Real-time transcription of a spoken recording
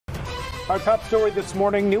Our top story this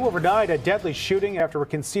morning, knew overnight a deadly shooting after a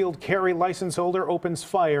concealed carry license holder opens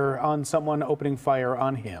fire on someone opening fire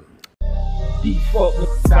on him. These fuck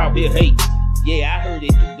niggas out here hate. Yeah, I heard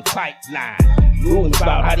it through the pipeline. Rumors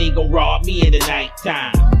about how they gon' rob me in the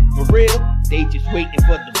nighttime. For real, they just waiting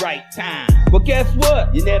for the right time. But guess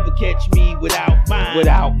what? You never catch me without mine.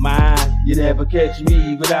 Without mine. You never catch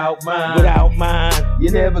me without mine. Without mine.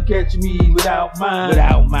 You never catch me without mine.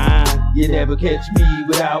 Without mine. You never catch me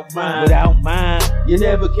without mine. Without mine. You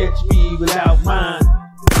never catch me without mine.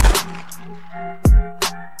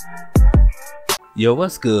 Yo,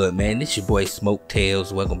 what's good, man? This your boy Smoke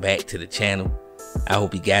Tails. Welcome back to the channel. I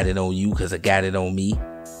hope you got it on you because I got it on me.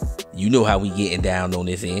 You know how we getting down on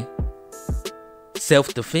this end.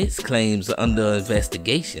 Self-defense claims are under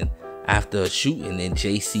investigation after a shooting in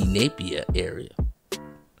JC Napier area.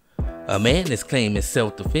 A man is claiming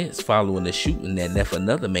self-defense following a shooting that left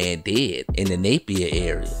another man dead in the Napier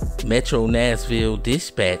area. Metro Nashville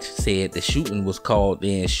Dispatch said the shooting was called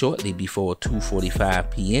in shortly before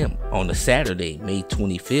 2:45 p.m. on a Saturday, May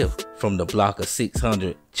 25th, from the block of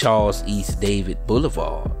 600 Charles East David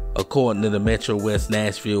Boulevard. According to the Metro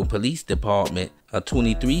Nashville Police Department, a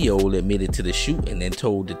 23-year-old admitted to the shooting and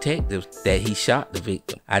told detectives that he shot the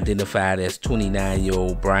victim, identified as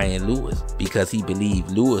 29-year-old Bryan Lewis, because he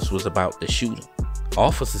believed Lewis was about to shoot him.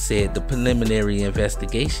 Officers said the preliminary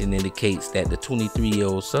investigation indicates that the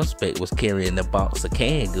 23-year-old suspect was carrying a box of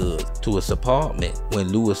canned goods to his apartment when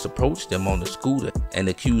Lewis approached him on a scooter and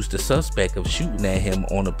accused the suspect of shooting at him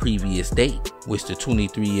on a previous date, which the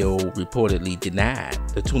 23-year-old reportedly denied.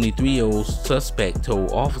 The 23-year-old suspect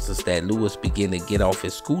told officers that Lewis began to get off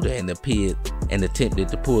his scooter and appeared and attempted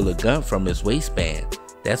to pull a gun from his waistband.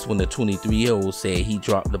 That's when the 23-year-old said he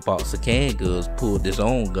dropped the box of canned goods, pulled his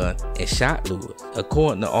own gun, and shot Lewis.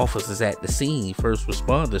 According to officers at the scene, first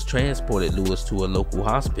responders transported Lewis to a local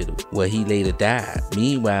hospital, where he later died.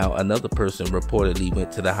 Meanwhile, another person reportedly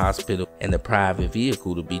went to the hospital in a private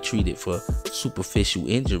vehicle to be treated for superficial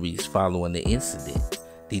injuries following the incident.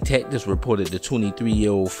 Detectives reported the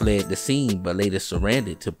 23-year-old fled the scene but later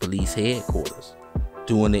surrendered to police headquarters.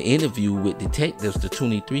 During the interview with detectives, the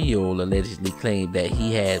 23-year-old allegedly claimed that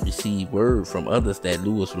he had received word from others that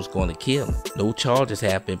Lewis was going to kill him. No charges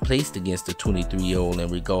have been placed against the 23-year-old in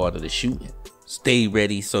regard to the shooting. Stay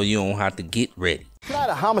ready so you don't have to get ready. Tonight,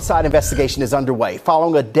 a homicide investigation is underway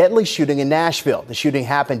following a deadly shooting in Nashville. The shooting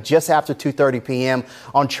happened just after 2:30 p.m.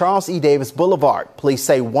 on Charles E. Davis Boulevard. Police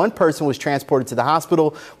say one person was transported to the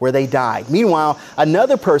hospital where they died. Meanwhile,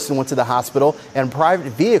 another person went to the hospital in a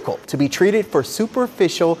private vehicle to be treated for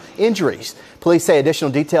superficial injuries. Police say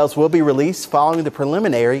additional details will be released following the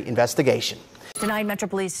preliminary investigation. Tonight, Metro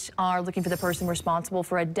Police are looking for the person responsible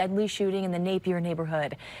for a deadly shooting in the Napier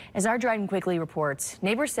neighborhood. As our Dryden Quickly reports,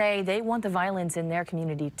 neighbors say they want the violence in their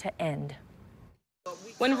community to end.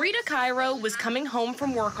 When Rita Cairo was coming home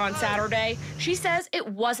from work on Saturday, she says it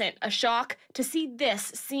wasn't a shock to see this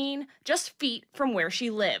scene just feet from where she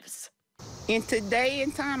lives. In today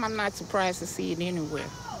and time, I'm not surprised to see it anywhere.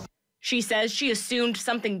 She says she assumed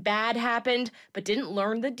something bad happened, but didn't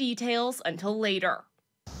learn the details until later.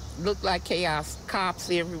 Looked like chaos,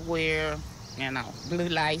 cops everywhere, you know, blue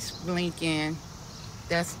lights blinking.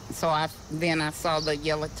 Then I saw the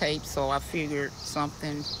yellow tape, so I figured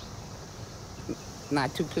something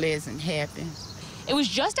not too pleasant happened. It was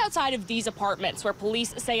just outside of these apartments where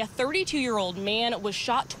police say a 32-year-old man was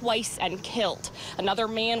shot twice and killed. Another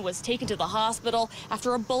man was taken to the hospital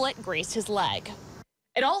after a bullet grazed his leg.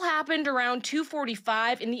 It all happened around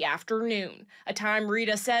 2:45 in the afternoon, a time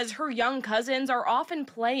Rita says her young cousins are often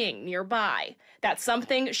playing nearby. That's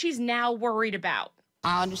something she's now worried about.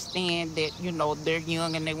 I understand that, you know, they're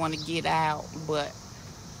young and they want to get out, but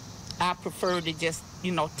I prefer to just,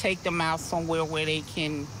 you know, take them out somewhere where they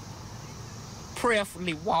can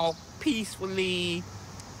preferably walk peacefully,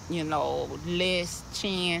 you know, less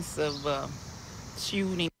chance of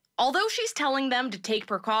shooting. Although she's telling them to take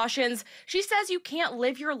precautions, she says you can't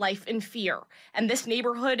live your life in fear. And this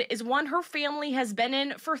neighborhood is one her family has been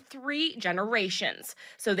in for 3 generations,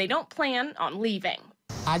 so they don't plan on leaving.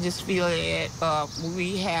 I just feel that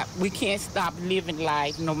we can't stop living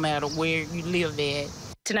life no matter where you live at.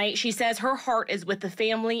 Tonight, she says her heart is with the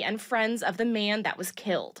family and friends of the man that was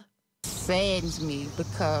killed. It saddens me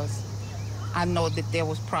because I know that there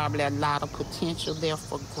was probably a lot of potential there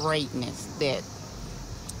for greatness that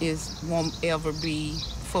won't ever be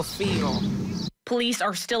fulfilled. Police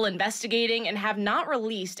are still investigating and have not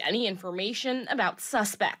released any information about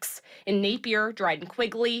suspects. In Napier, Dryden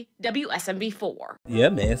Quigley, WSMV4. Yeah,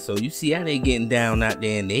 man, so you see how they getting down out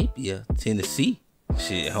there in Napier, Tennessee.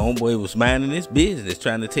 Shit, homeboy was minding his business,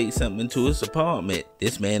 trying to take something into his apartment.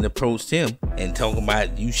 This man approached him and talking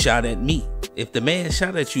about, you shot at me. If the man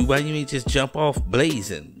shot at you, why you ain't just jump off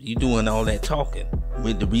blazing? You doing all that talking.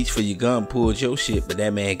 Went to reach for your gun, pulled your shit, but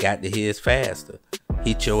that man got to his faster.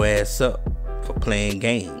 Hit your ass up for playing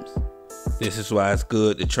games. This is why it's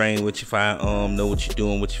good to train with your firearm, know what you're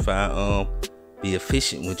doing with your firearm, be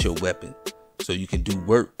efficient with your weapon so you can do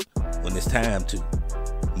work when it's time to.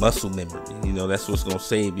 Muscle memory, you know, that's what's gonna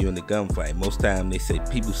save you in the gunfight. Most time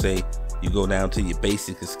people say you go down to your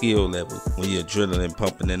basic skill level when you're adrenaline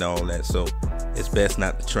pumping and all that. So it's best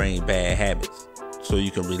not to train bad habits. So you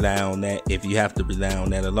can rely on that. If you have to rely on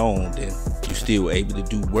that alone, then you're still able to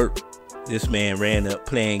do work. This man ran up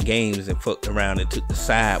playing games and fucked around and took the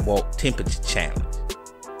sidewalk temperature challenge.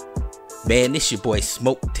 Man, this your boy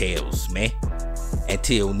Smoke Tails, man.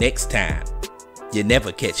 Until next time, you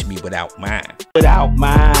never catch me without mine. Without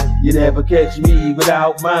mine, you never catch me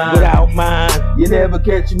without mine. Without mine, you never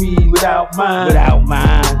catch me without mine. Without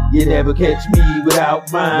mine, you never catch me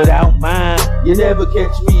without mine. Without mine, you never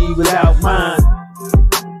catch me without mine.